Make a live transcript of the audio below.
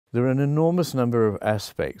There are an enormous number of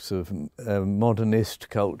aspects of modernist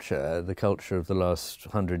culture, the culture of the last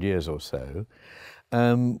 100 years or so,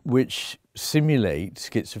 which simulate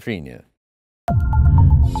schizophrenia.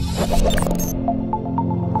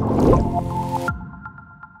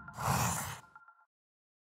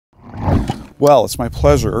 Well, it's my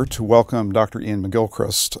pleasure to welcome Dr. Iain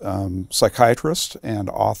McGilchrist, psychiatrist and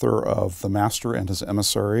author of The Master and His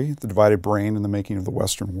Emissary, The Divided Brain and the Making of the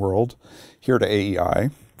Western World, here to AEI.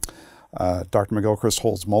 Dr. McGilchrist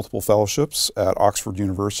holds multiple fellowships at Oxford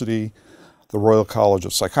University, the Royal College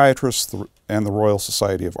of Psychiatrists, and the Royal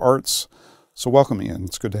Society of Arts. So welcome, Iain.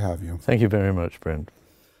 It's good to have you. Thank you very much, Brent.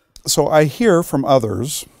 So I hear from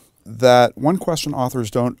others that one question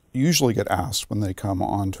authors don't usually get asked when they come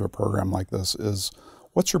onto a program like this is,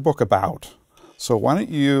 what's your book about? So why don't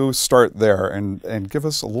you start there and give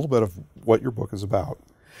us a little bit of what your book is about?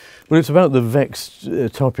 Well, it's about the vexed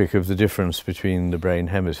topic of the difference between the brain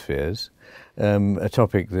hemispheres, a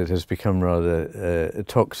topic that has become rather a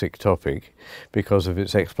toxic topic because of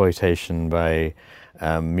its exploitation by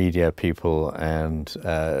media people and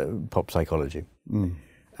pop psychology. Mm.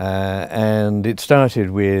 And it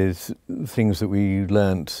started with things that we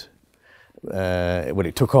learnt, well,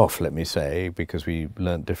 it took off, let me say, because we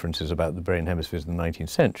learnt differences about the brain hemispheres in the 19th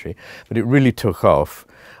century, but it really took off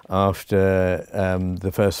after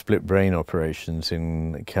the first split brain operations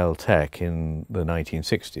in Caltech in the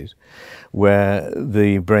 1960s, where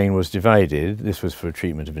the brain was divided. This was for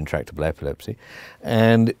treatment of intractable epilepsy,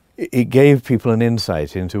 and it gave people an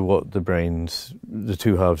insight into what the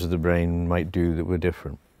two halves of the brain might do that were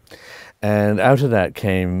different. And out of that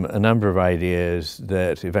came a number of ideas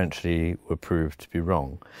that eventually were proved to be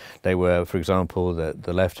wrong. They were, for example, that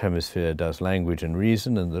the left hemisphere does language and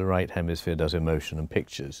reason and the right hemisphere does emotion and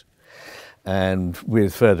pictures. And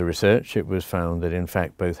with further research, it was found that in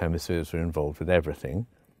fact both hemispheres were involved with everything.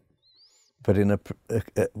 But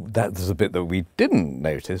that was a bit that we didn't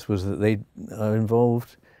notice, was that they are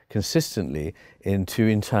involved consistently in two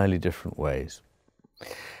entirely different ways.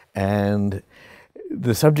 And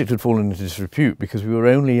the subject had fallen into disrepute because we were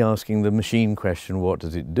only asking the machine question, what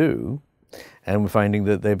does it do? And we're finding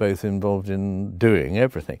that they're both involved in doing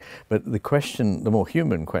everything. But the question, the more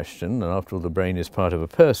human question, and after all the brain is part of a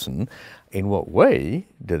person, in what way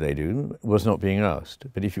do they do, was not being asked.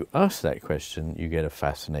 But if you ask that question, you get a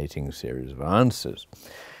fascinating series of answers.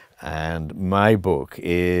 And my book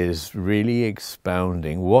is really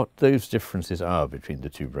expounding what those differences are between the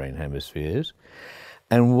two brain hemispheres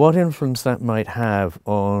and what influence that might have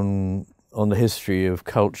on the history of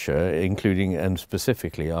culture, including and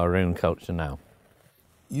specifically our own culture now.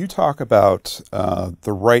 You talk about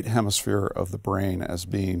the right hemisphere of the brain as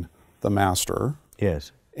being the master.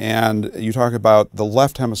 Yes. And you talk about the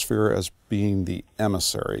left hemisphere as being the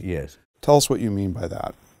emissary. Yes. Tell us what you mean by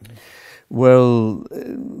that. Well,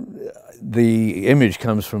 the image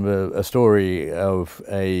comes from a story of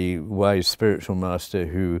a wise spiritual master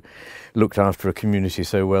who looked after a community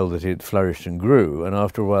so well that it flourished and grew. And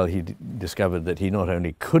after a while, he discovered that he not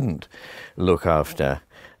only couldn't look after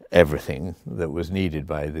everything that was needed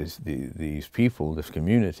by these people, this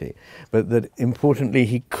community, but that importantly,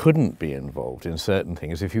 he couldn't be involved in certain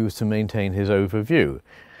things if he was to maintain his overview.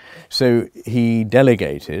 So he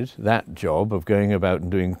delegated that job of going about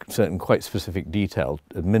and doing certain quite specific detailed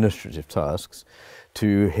administrative tasks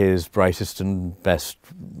to his brightest and best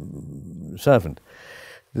servant.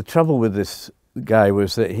 The trouble with this guy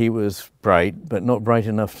was that he was bright, but not bright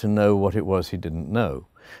enough to know what it was he didn't know.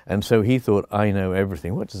 And so he thought, I know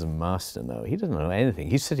everything. What does a master know? He doesn't know anything.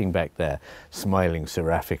 He's sitting back there, smiling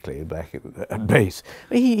seraphically back at base.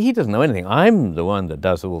 He doesn't know anything. I'm the one that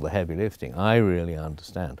does all the heavy lifting. I really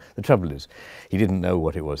understand. The trouble is, he didn't know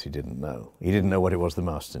what it was he didn't know. He didn't know what it was the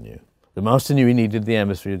master knew. The master knew he needed the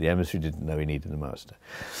emissary didn't know he needed the master.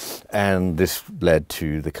 And this led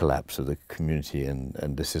to the collapse of the community, and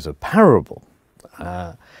this is a parable.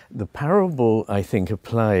 The parable, I think,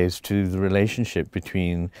 applies to the relationship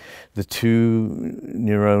between the two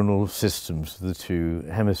neuronal systems, the two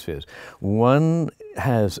hemispheres. One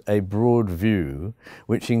has a broad view,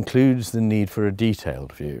 which includes the need for a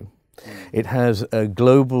detailed view. It has a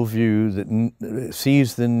global view that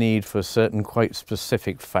sees the need for certain quite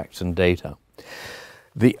specific facts and data.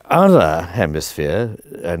 The other hemisphere,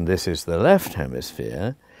 and this is the left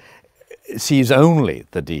hemisphere, sees only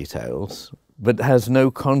the details, but has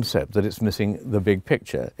no concept that it's missing the big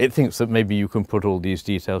picture. It thinks that maybe you can put all these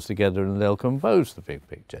details together and they'll compose the big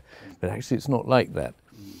picture. But actually it's not like that.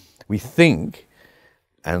 We think,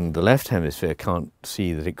 and the left hemisphere can't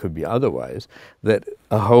see that it could be otherwise, that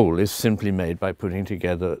a whole is simply made by putting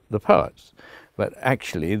together the parts. But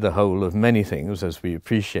actually, the whole of many things, as we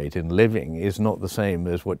appreciate in living, is not the same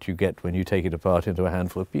as what you get when you take it apart into a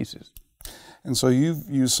handful of pieces. And so you've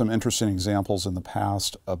used some interesting examples in the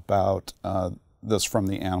past about this from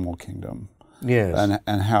the animal kingdom. Yes.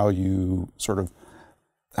 And how you sort of,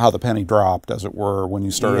 how the penny dropped, as it were, when you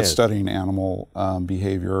started studying animal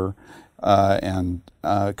behavior.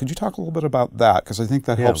 Could you talk a little bit about that? Because I think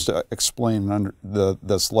that helps to explain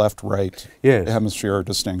this left-right hemisphere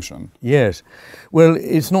distinction. Yes. Well,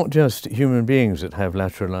 it's not just human beings that have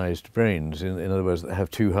lateralized brains. In other words, that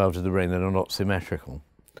have two halves of the brain that are not symmetrical.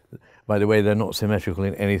 By the way, they're not symmetrical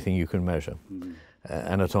in anything you can measure,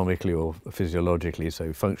 anatomically or physiologically,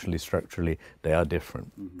 so functionally, structurally, they are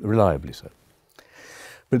different, reliably so.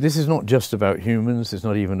 But this is not just about humans, it's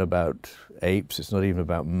not even about apes, it's not even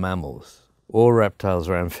about mammals, or reptiles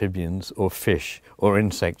or amphibians, or fish, or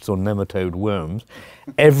insects, or nematode worms.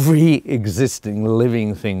 Every existing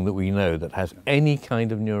living thing that we know that has any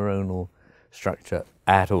kind of neuronal structure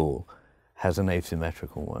at all has an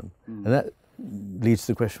asymmetrical one. And that leads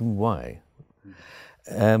to the question, why?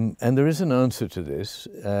 And there is an answer to this,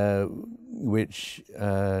 which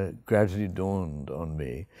gradually dawned on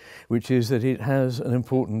me, which is that it has an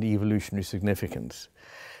important evolutionary significance.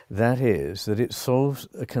 That is, that it solves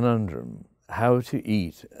a conundrum, how to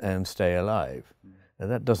eat and stay alive. Now,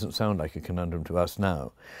 that doesn't sound like a conundrum to us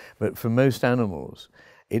now, but for most animals,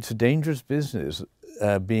 it's a dangerous business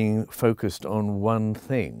being focused on one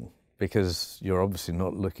thing, because you're obviously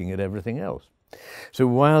not looking at everything else. So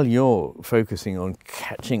while you're focusing on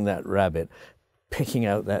catching that rabbit, picking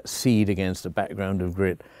out that seed against a background of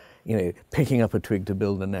grit, picking up a twig to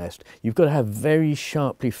build a nest, you've got to have very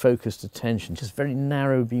sharply focused attention, just very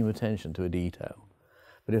narrow beam attention to a detail.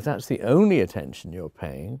 But if that's the only attention you're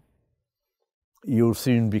paying, you'll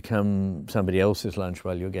soon become somebody else's lunch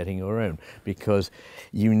while you're getting your own, because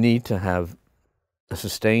you need to have a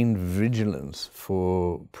sustained vigilance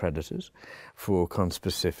for predators, for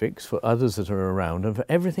conspecifics, for others that are around, and for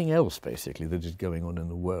everything else, basically, that is going on in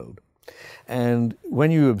the world. And when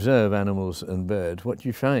you observe animals and birds, what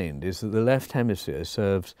you find is that the left hemisphere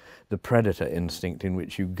serves the predator instinct, in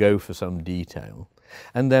which you go for some detail,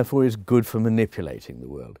 and therefore is good for manipulating the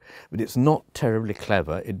world. But it's not terribly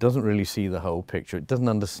clever, it doesn't really see the whole picture, it doesn't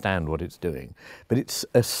understand what it's doing, but it's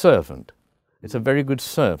a servant. It's a very good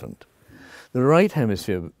servant. The right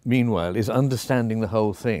hemisphere, meanwhile, is understanding the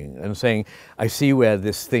whole thing and saying, I see where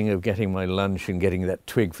this thing of getting my lunch and getting that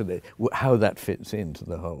twig for how that fits into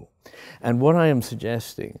the whole. And what I am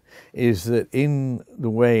suggesting is that in the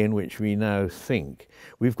way in which we now think,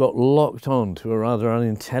 we've got locked on to a rather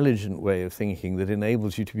unintelligent way of thinking that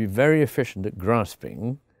enables you to be very efficient at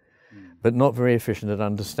grasping, but not very efficient at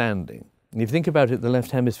understanding. If you think about it, the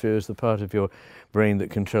left hemisphere is the part of your brain that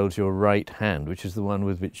controls your right hand, which is the one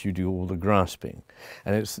with which you do all the grasping.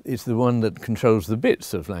 And it's the one that controls the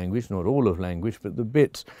bits of language, not all of language, but the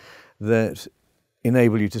bits that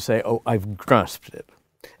enable you to say, oh, I've grasped it.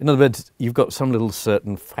 In other words, you've got some little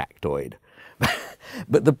certain factoid.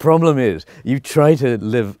 But the problem is, you try to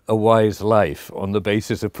live a wise life on the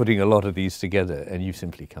basis of putting a lot of these together, and you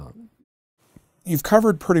simply can't. You've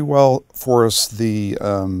covered pretty well for us the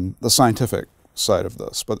scientific side of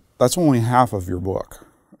this, but that's only half of your book.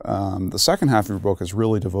 The second half of your book is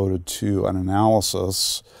really devoted to an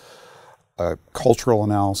analysis, a cultural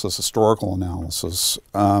analysis, historical analysis,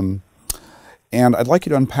 and I'd like you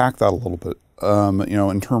to unpack that a little bit.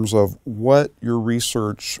 In terms of what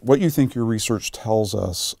you think your research tells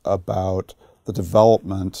us about the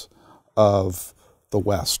development of the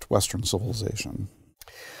Western civilization.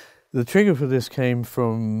 The trigger for this came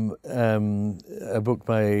from a book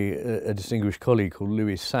by a distinguished colleague called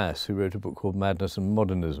Louis Sass, who wrote a book called Madness and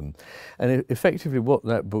Modernism. And effectively what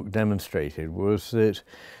that book demonstrated was that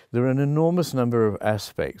there are an enormous number of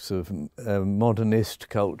aspects of modernist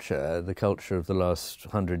culture, the culture of the last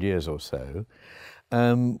 100 years or so,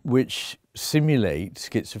 which simulate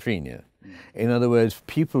schizophrenia. In other words,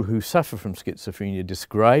 people who suffer from schizophrenia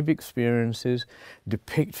describe experiences,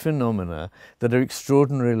 depict phenomena that are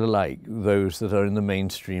extraordinarily like those that are in the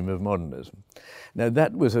mainstream of modernism. Now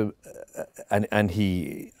that was and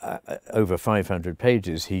he, over 500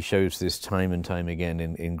 pages, he shows this time and time again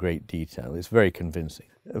in great detail. It's very convincing.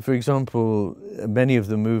 For example, many of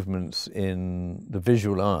the movements in the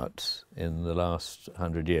visual arts in the last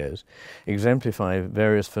 100 years exemplify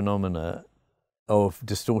various phenomena of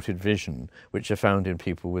distorted vision, which are found in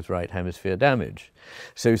people with right hemisphere damage.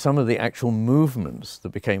 So some of the actual movements that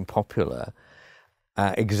became popular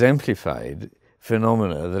exemplified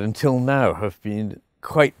phenomena that until now have been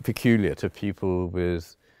quite peculiar to people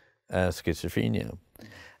with schizophrenia.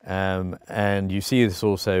 And you see this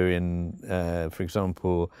also in, for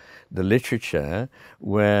example, the literature,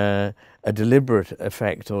 where a deliberate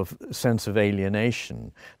effect of sense of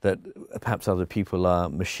alienation, that perhaps other people are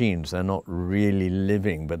machines, they're not really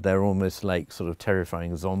living, but they're almost like sort of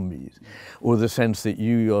terrifying zombies, or the sense that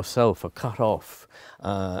you yourself are cut off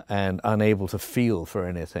and unable to feel for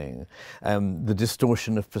anything, the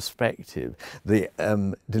distortion of perspective, the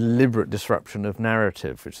deliberate disruption of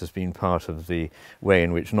narrative, which has been part of the way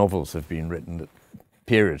in which novels have been written at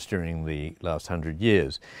periods during the last 100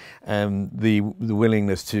 years, the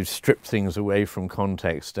willingness to strip things away from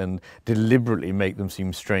context and deliberately make them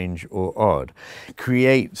seem strange or odd,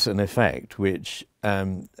 creates an effect which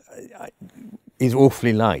is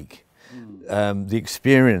awfully like the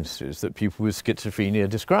experiences that people with schizophrenia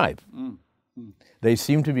describe. They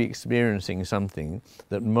seem to be experiencing something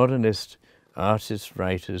that modernist artists,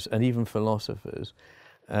 writers, and even philosophers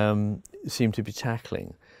seem to be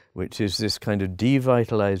tackling, which is this kind of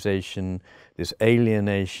devitalization, this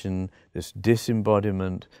alienation, this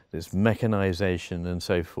disembodiment, this mechanization, and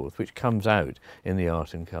so forth, which comes out in the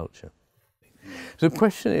art and culture. So the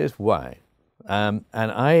question is why? And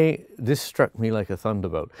this struck me like a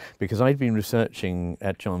thunderbolt, because I'd been researching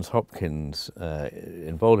at Johns Hopkins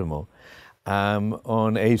in Baltimore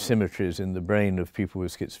on asymmetries in the brain of people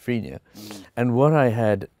with schizophrenia. And what I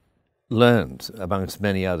had learned, amongst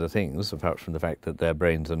many other things, apart from the fact that their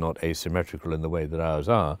brains are not asymmetrical in the way that ours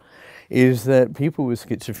are, is that people with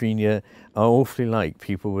schizophrenia are awfully like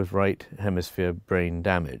people with right hemisphere brain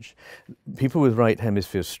damage. People with right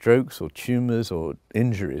hemisphere strokes or tumours or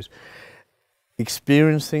injuries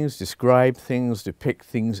experience things, describe things, depict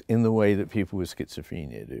things in the way that people with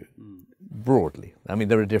schizophrenia do, broadly. I mean,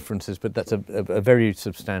 there are differences, but that's a very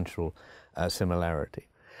substantial similarity.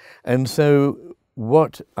 And so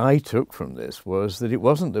what I took from this was that it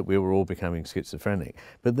wasn't that we were all becoming schizophrenic,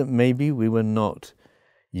 but that maybe we were not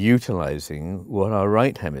utilizing what our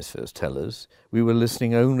right hemispheres tell us. We were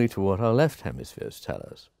listening only to what our left hemispheres tell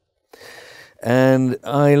us. And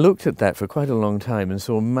I looked at that for quite a long time and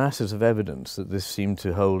saw masses of evidence that this seemed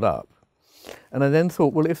to hold up. And I then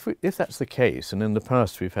thought, well, if that's the case, and in the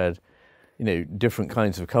past we've had, different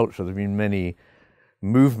kinds of culture, there have been many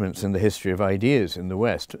movements in the history of ideas in the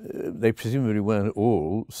West, they presumably weren't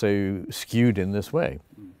all so skewed in this way.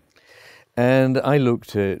 And I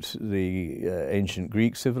looked at the ancient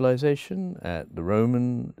Greek civilization, at the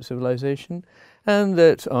Roman civilization, and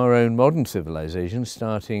at our own modern civilization,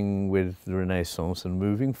 starting with the Renaissance and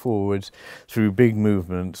moving forwards through big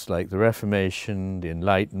movements like the Reformation, the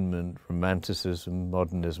Enlightenment, Romanticism,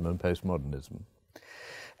 modernism, and postmodernism.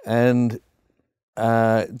 And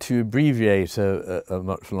to abbreviate a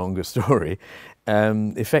much longer story,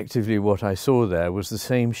 effectively what I saw there was the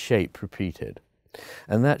same shape repeated.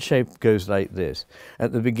 And that shape goes like this.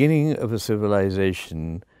 At the beginning of a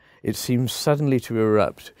civilization, it seems suddenly to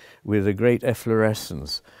erupt with a great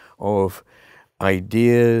efflorescence of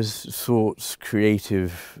ideas, thoughts,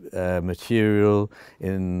 creative material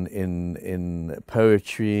in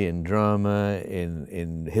poetry, in drama,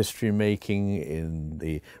 in history making, in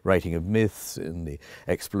the writing of myths, in the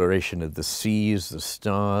exploration of the seas, the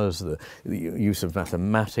stars, the use of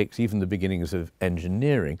mathematics, even the beginnings of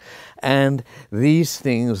engineering. And these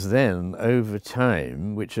things then, over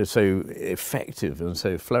time, which are so effective and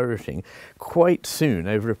so flourishing, quite soon,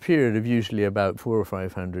 over a period of usually about 400 or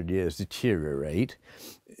 500 years, deteriorate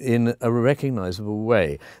in a recognizable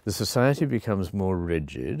way. The society becomes more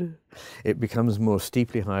rigid, it becomes more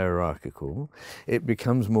steeply hierarchical, it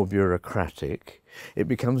becomes more bureaucratic, it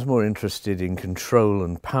becomes more interested in control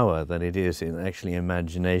and power than it is in actually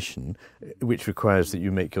imagination, which requires that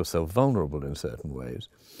you make yourself vulnerable in certain ways.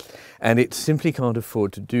 And it simply can't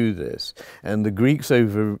afford to do this. And the Greeks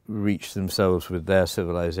overreached themselves with their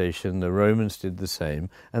civilization, the Romans did the same,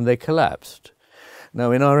 and they collapsed.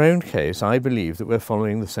 Now, in our own case, I believe that we're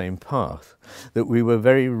following the same path, that we were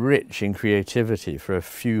very rich in creativity for a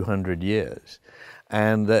few hundred years,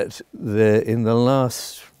 and that in the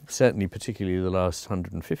last, certainly particularly the last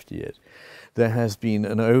 150 years, there has been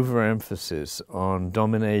an overemphasis on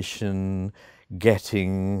domination,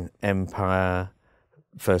 getting, empire,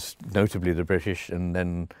 first notably the British, and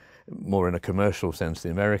then more in a commercial sense the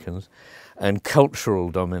Americans, and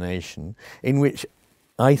cultural domination, in which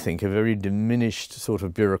I think a very diminished sort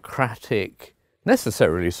of bureaucratic,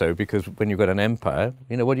 necessarily so, because when you've got an empire,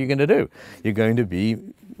 what are you going to do? You're going to be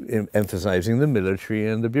emphasizing the military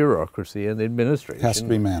and the bureaucracy and the administration. It has to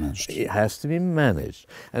be managed. It has to be managed.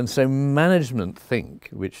 And so management think,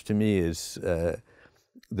 which to me is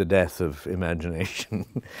the death of imagination,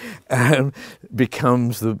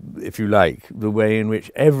 becomes the, if you like, the way in which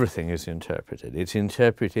everything is interpreted. It's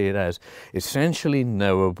interpreted as essentially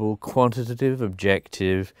knowable, quantitative,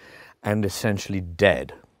 objective, and essentially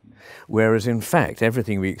dead. Whereas in fact,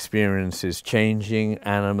 everything we experience is changing,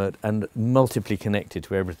 animate, and multiply connected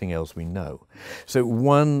to everything else we know. So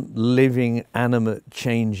one living, animate,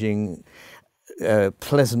 changing,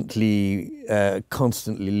 pleasantly,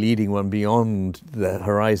 constantly leading one beyond the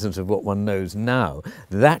horizons of what one knows now,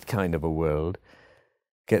 that kind of a world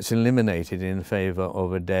gets eliminated in favor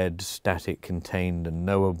of a dead, static, contained, and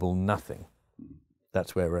knowable nothing.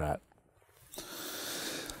 That's where we're at.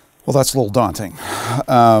 Well, that's a little daunting.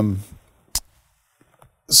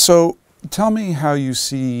 So tell me how you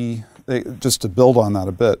see, just to build on that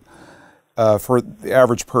a bit, for the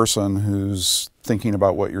average person who's thinking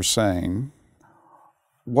about what you're saying,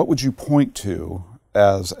 what would you point to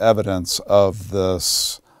as evidence of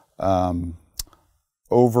this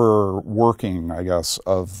overworking, I guess,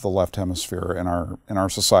 of the left hemisphere in our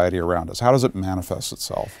society around us? How does it manifest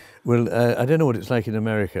itself? Well, I don't know what it's like in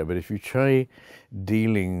America, but if you try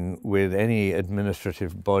dealing with any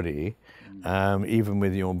administrative body, even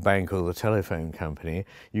with your bank or the telephone company,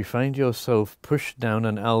 you find yourself pushed down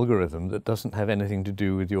an algorithm that doesn't have anything to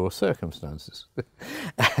do with your circumstances.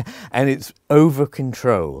 And it's over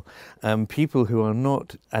control. People who are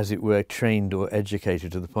not, as it were, trained or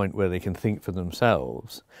educated to the point where they can think for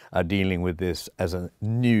themselves are dealing with this as a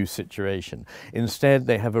new situation. Instead,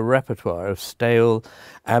 they have a repertoire of stale,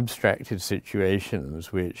 abstracted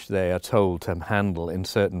situations which they are told to handle in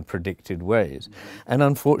certain predicted ways. And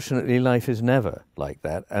unfortunately, life is never like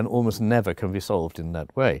that, and almost never can be solved in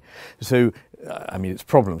that way. So, I mean, its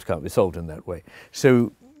problems can't be solved in that way.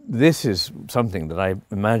 So this is something that I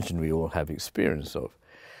imagine we all have experience of.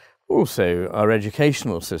 Also, our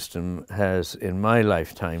educational system has, in my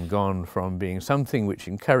lifetime, gone from being something which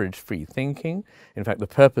encouraged free thinking. In fact, the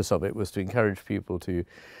purpose of it was to encourage people to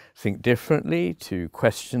think differently, to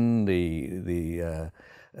question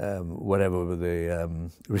whatever the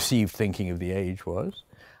received thinking of the age was.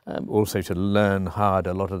 Also to learn hard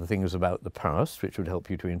a lot of the things about the past, which would help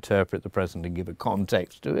you to interpret the present and give a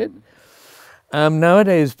context to it.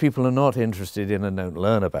 Nowadays, people are not interested in and don't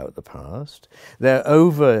learn about the past. They're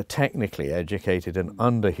over-technically educated and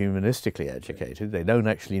under-humanistically educated. They don't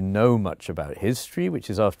actually know much about history, which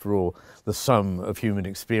is, after all, the sum of human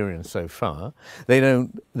experience so far. They're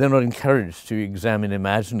not encouraged to examine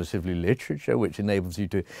imaginatively literature, which enables you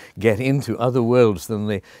to get into other worlds than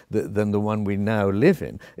the one we now live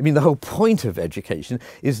in. I mean, the whole point of education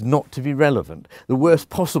is not to be relevant. The worst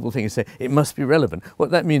possible thing is to say it must be relevant.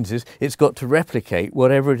 What that means is it's got to replicate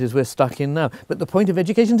whatever it is we're stuck in now. But the point of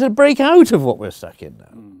education is to break out of what we're stuck in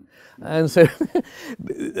now. And so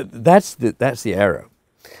that's the error.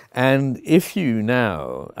 And if you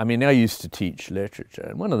now, I mean, I used to teach literature,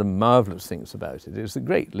 and one of the marvelous things about it is that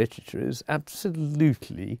great literature is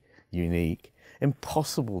absolutely unique,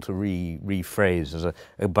 impossible to rephrase as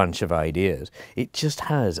a bunch of ideas. It just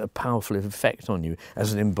has a powerful effect on you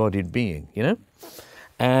as an embodied being, you know?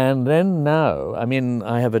 And then now, I mean,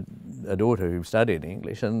 I have a daughter who studied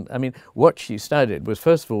English, and I mean, what she studied was,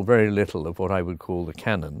 first of all, very little of what I would call the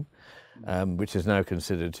canon, which is now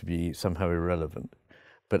considered to be somehow irrelevant.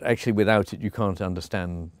 But actually, without it, you can't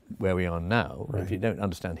understand where we are now. Right. If you don't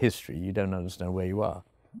understand history, you don't understand where you are.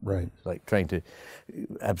 Right. It's like trying to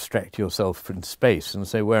abstract yourself from space and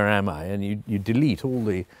say, where am I? And you delete all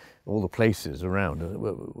the places around.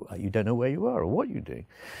 You don't know where you are or what you're doing.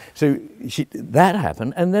 So that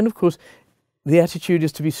happened. And then, of course, the attitude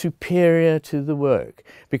is to be superior to the work,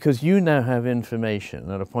 because you now have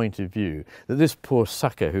information and a point of view that this poor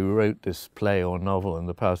sucker who wrote this play or novel in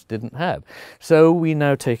the past didn't have. So we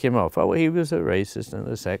now take him off. Oh, well, he was a racist and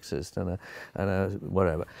a sexist and a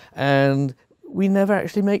whatever. And we never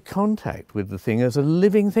actually make contact with the thing as a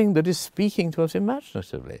living thing that is speaking to us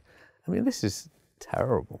imaginatively. I mean, this is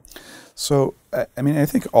terrible. So, I mean, I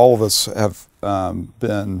think all of us have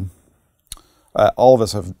all of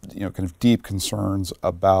us have, kind of deep concerns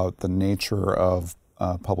about the nature of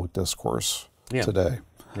public discourse today.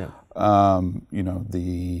 Yeah.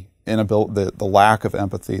 The inability, the lack of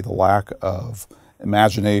empathy, the lack of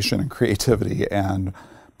imagination and creativity and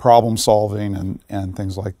problem solving and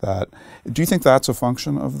things like that. Do you think that's a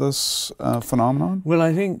function of this phenomenon? Well,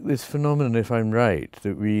 I think this phenomenon, if I'm right,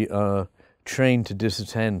 that we are trained to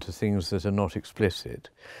disattend to things that are not explicit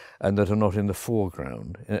and that are not in the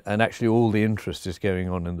foreground, and actually all the interest is going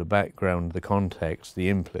on in the background, the context, the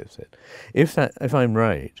implicit. If I'm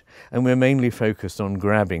right, and we're mainly focused on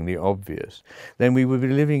grabbing the obvious, then we would be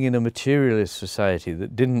living in a materialist society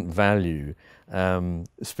that didn't value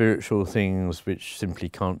spiritual things which simply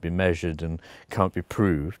can't be measured and can't be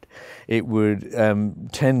proved. It would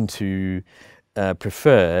tend to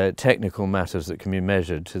prefer technical matters that can be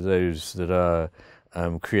measured to those that are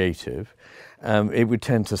creative. It would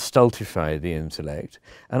tend to stultify the intellect,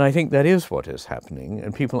 and I think that is what is happening,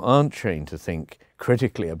 and people aren't trained to think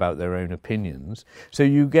critically about their own opinions. So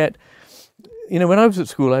you get, you know, when I was at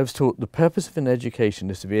school, I was taught the purpose of an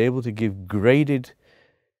education is to be able to give graded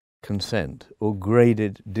consent or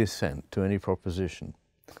graded dissent to any proposition.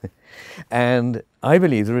 And I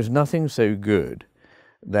believe there is nothing so good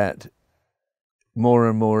that more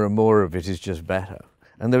and more and more of it is just better.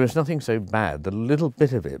 And there is nothing so bad that a little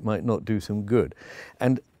bit of it might not do some good.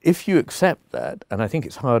 And if you accept that, and I think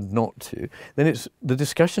it's hard not to, then the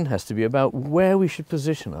discussion has to be about where we should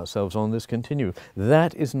position ourselves on this continuum.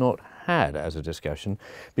 That is not had as a discussion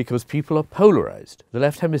because people are polarized. The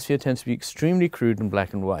left hemisphere tends to be extremely crude and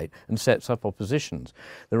black and white and sets up oppositions.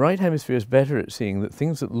 The right hemisphere is better at seeing that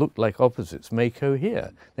things that look like opposites may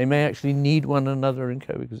cohere. They may actually need one another and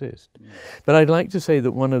coexist. But I'd like to say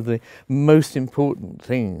that one of the most important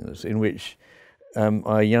things in which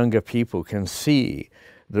our younger people can see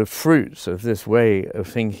the fruits of this way of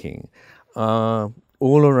thinking are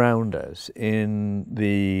all around us in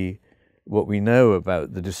what we know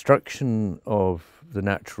about the destruction of the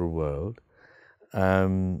natural world,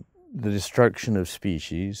 the destruction of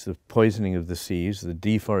species, the poisoning of the seas, the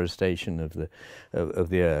deforestation of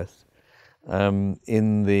the earth,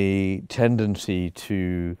 in the tendency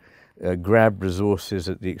to grab resources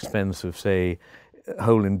at the expense of, say,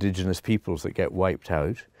 whole indigenous peoples that get wiped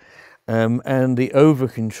out, and the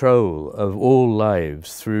over-control of all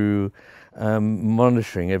lives through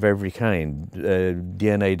monitoring of every kind,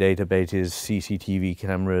 DNA databases, CCTV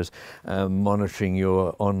cameras, monitoring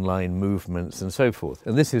your online movements and so forth.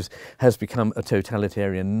 And this has become a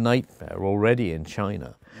totalitarian nightmare already in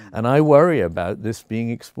China. And I worry about this being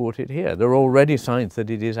exported here. There are already signs that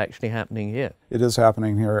it is actually happening here. It is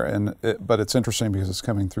happening here, but it's interesting because it's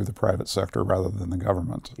coming through the private sector rather than the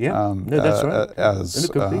government. Yeah, no, that's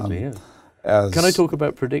right. Completely, yeah. Can I talk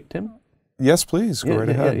about Predictim? Yes, please. Go right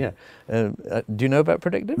ahead. Yeah. Do you know about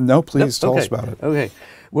Predictim? No, please tell us about it. Okay.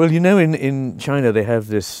 Well, you know, in China they have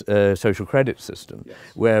this social credit system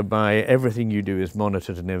whereby everything you do is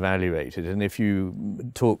monitored and evaluated. And if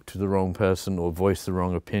you talk to the wrong person or voice the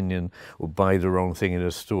wrong opinion or buy the wrong thing in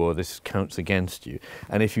a store, this counts against you.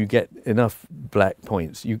 And if you get enough bad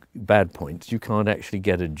points, you can't actually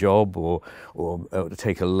get a job or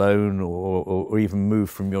take a loan or even move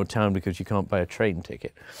from your town because you can't buy a train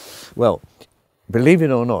ticket. Well, believe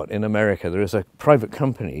it or not, in America there is a private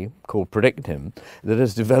company called Predictim that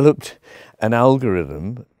has developed an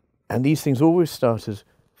algorithm, and these things always start as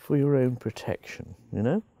for your own protection, you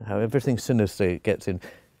know, how everything sinister gets in,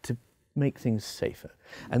 to make things safer.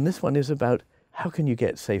 And this one is about how can you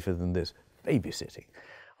get safer than this? Babysitting.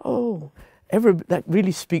 Oh, that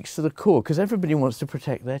really speaks to the core, because everybody wants to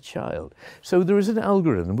protect their child. So there is an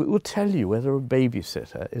algorithm that will tell you whether a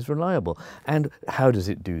babysitter is reliable. And how does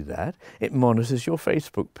it do that? It monitors your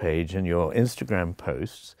Facebook page and your Instagram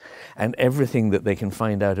posts and everything that they can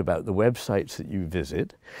find out about the websites that you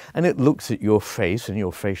visit. And it looks at your face and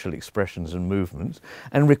your facial expressions and movements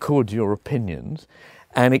and records your opinions.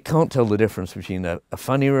 And it can't tell the difference between a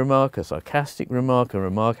funny remark, a sarcastic remark, a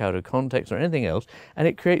remark out of context, or anything else, and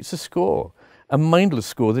it creates a score, a mindless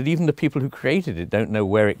score that even the people who created it don't know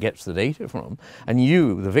where it gets the data from, and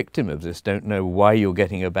you, the victim of this, don't know why you're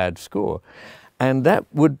getting a bad score. And that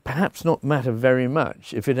would perhaps not matter very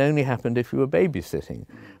much if it only happened if you were babysitting.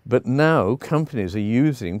 But now companies are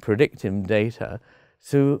using Predictim data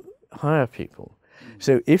to hire people.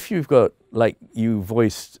 So if you've got, like you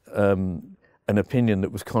voiced, an opinion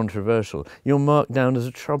that was controversial, you're marked down as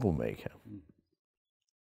a troublemaker.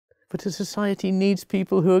 But a society needs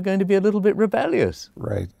people who are going to be a little bit rebellious.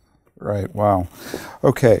 Right. Wow.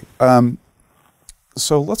 Okay.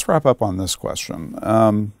 So let's wrap up on this question.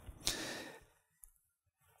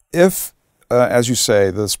 If, as you say,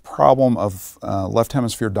 this problem of left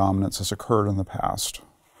hemisphere dominance has occurred in the past,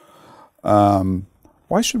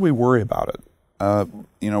 why should we worry about it?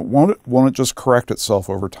 Won't it just correct itself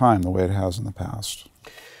over time the way it has in the past?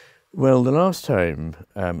 Well, the last time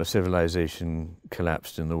a civilization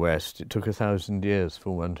collapsed in the West, it took 1,000 years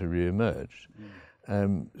for one to re-emerge.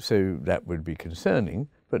 So that would be concerning,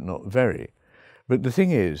 but not very. But the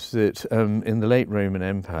thing is that in the late Roman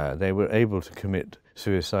Empire, they were able to commit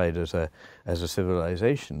suicide as a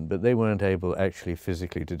civilization, but they weren't able actually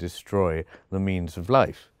physically to destroy the means of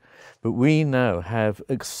life. But we now have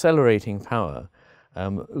accelerating power,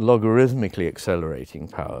 logarithmically accelerating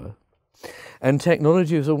power. And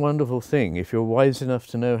technology is a wonderful thing if you're wise enough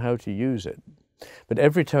to know how to use it. But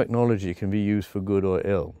every technology can be used for good or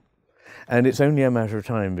ill. And it's only a matter of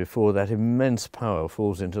time before that immense power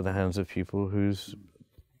falls into the hands of people whose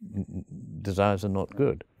desires are not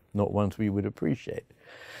good, not ones we would appreciate.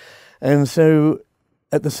 And so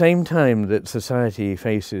at the same time that society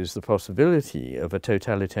faces the possibility of a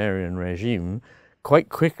totalitarian regime quite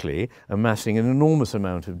quickly amassing an enormous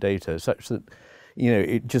amount of data such that, you know,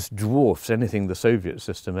 it just dwarfs anything the Soviet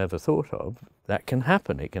system ever thought of, that can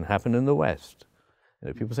happen. It can happen in the West. You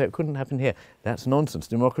know, people say it couldn't happen here. That's nonsense.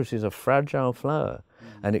 Democracy is a fragile flower,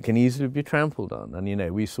 and it can easily be trampled on. And, you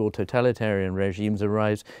know, we saw totalitarian regimes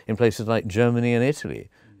arise in places like Germany and Italy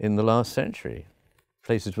in the last century,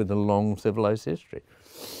 places with a long civilized history.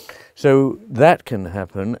 So that can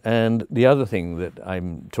happen. And the other thing that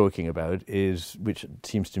I'm talking about is, which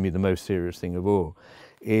seems to me the most serious thing of all,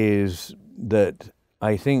 is that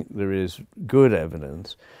I think there is good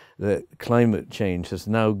evidence that climate change has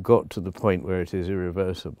now got to the point where it is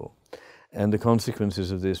irreversible. And the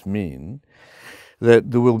consequences of this mean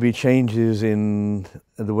that there will be changes in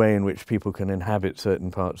the way in which people can inhabit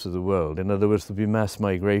certain parts of the world. In other words, there'll be mass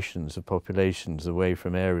migrations of populations away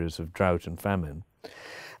from areas of drought and famine.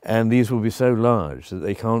 And these will be so large that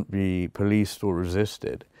they can't be policed or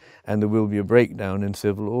resisted, and there will be a breakdown in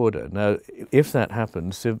civil order. Now, if that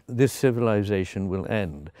happens, this civilization will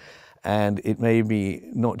end. And it may be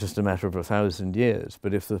not just a matter of 1,000 years,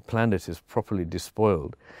 but if the planet is properly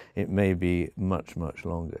despoiled, it may be much, much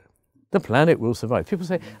longer. The planet will survive. People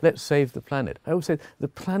say, let's save the planet. I always say, the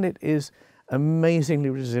planet is amazingly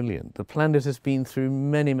resilient. The planet has been through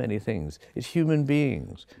many, many things. It's human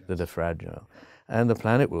beings that are fragile. And the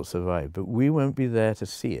planet will survive, but we won't be there to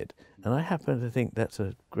see it. And I happen to think that's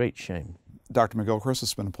a great shame. Dr. McGilchrist,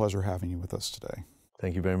 it's been a pleasure having you with us today.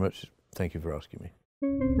 Thank you very much. Thank you for asking me.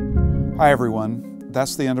 Hi everyone,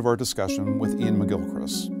 that's the end of our discussion with Iain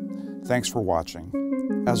McGilchrist. Thanks for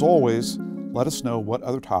watching. As always, let us know what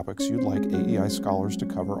other topics you'd like AEI scholars to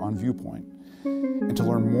cover on Viewpoint. And to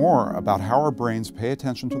learn more about how our brains pay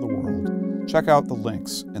attention to the world, check out the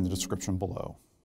links in the description below.